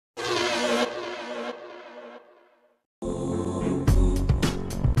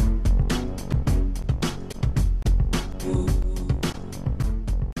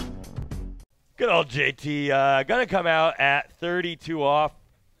Good old JT. Gonna come out at 32 off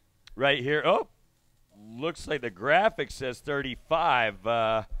right here. Oh, looks like the graphic says 35.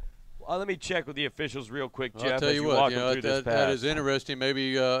 Well, let me check with the officials real quick, Jeff. I'll tell you what, that is interesting.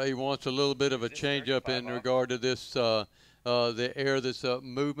 Maybe he wants a little bit of a change-up in regard to this, the air, this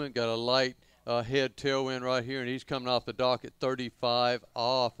movement. Got a light head tailwind right here, and he's coming off the dock at 35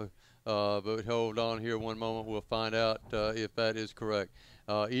 off. But hold on here one moment. We'll find out if that is correct.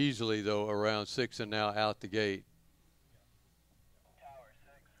 Easily, though, around 6 and now out the gate.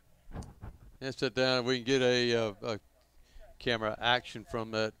 Let's sit down and we can get a camera action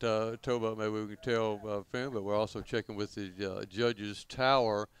from that towboat. Maybe we can tell film, but we're also checking with the judge's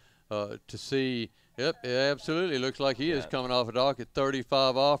tower to see. Yep, it absolutely looks like he is coming off a dock at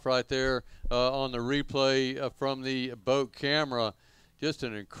 35 off right there on the replay from the boat camera. Just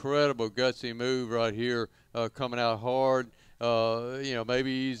an incredible gutsy move right here, coming out hard. You know,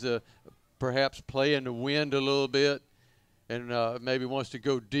 maybe he's perhaps playing the wind a little bit and maybe wants to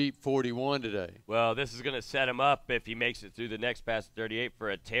go deep 41 today. Well, this is going to set him up if he makes it through the next pass at 38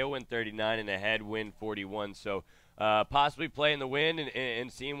 for a tailwind 39 and a headwind 41. So possibly playing the wind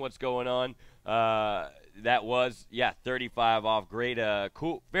and seeing what's going on. That was, 35 off. Great,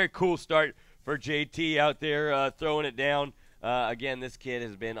 cool, very cool start for JT out there throwing it down. Again, this kid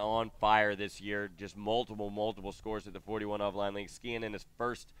has been on fire this year. Just multiple scores at the 41 off line length, skiing in his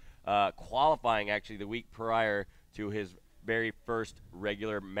first qualifying, actually, the week prior to his very first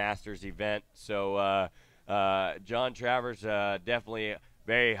regular Masters event. So John Travers, definitely a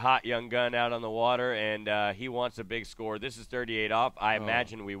very hot young gun out on the water, and he wants a big score. This is 38 off. I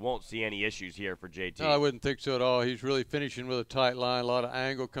imagine we won't see any issues here for JT. No, I wouldn't think so at all. He's really finishing with a tight line, a lot of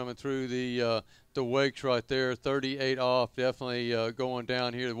angle coming through the wakes right there. 38 off, definitely going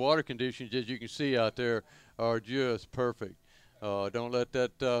down here. The water conditions, as you can see out there, are just perfect. Don't let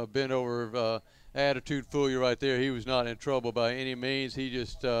that bend over attitude fool you right there. He was not in trouble by any means. He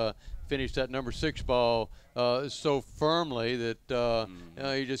just finished that number 6 ball so firmly that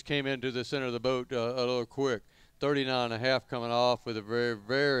he just came into the center of the boat a little quick. 39.5 coming off with a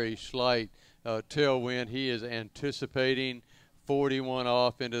very slight tailwind. He is anticipating 41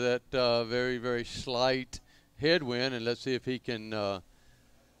 off into that very slight headwind, and let's see if he can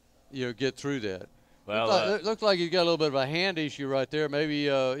get through that. Well, looks like he's got a little bit of a hand issue right there. Maybe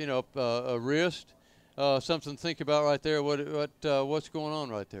a wrist, something to think about right there. What's going on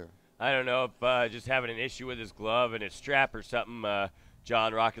right there? I don't know if just having an issue with his glove and his strap or something.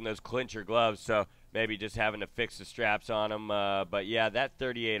 John rocking those clincher gloves, so maybe just having to fix the straps on him. But yeah, that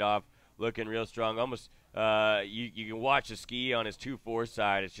 38 off looking real strong. Almost you can watch the ski on his 2-4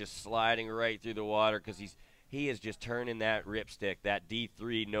 side. It's just sliding right through the water because he is just turning that ripstick, that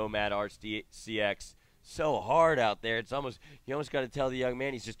D3 Nomad RCX, so hard out there. It's almost, you almost got to tell the young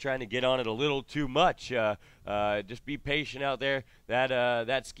man he's just trying to get on it a little too much. Just be patient out there.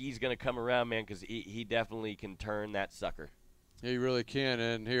 That ski's going to come around, man, because he definitely can turn that sucker. He really can,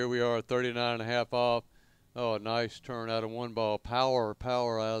 and here we are, 39.5 off. Oh, nice turn out of 1 ball. Power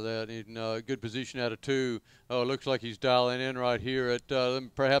out of that. In good position out of 2. Oh, looks like he's dialing in right here at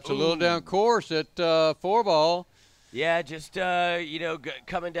perhaps a little down course at 4 ball. Yeah, just,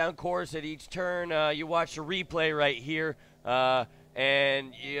 coming down course at each turn. You watch the replay right here,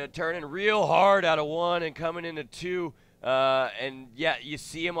 and turning real hard out of 1 and coming into 2. And, yeah, you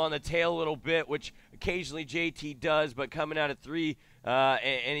see him on the tail a little bit, which occasionally JT does, but coming out of 3,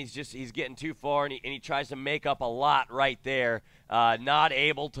 and he's getting too far, and he tries to make up a lot right there, not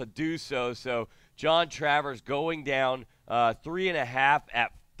able to do so. So John Travers going down 3.5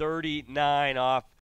 at 39 off.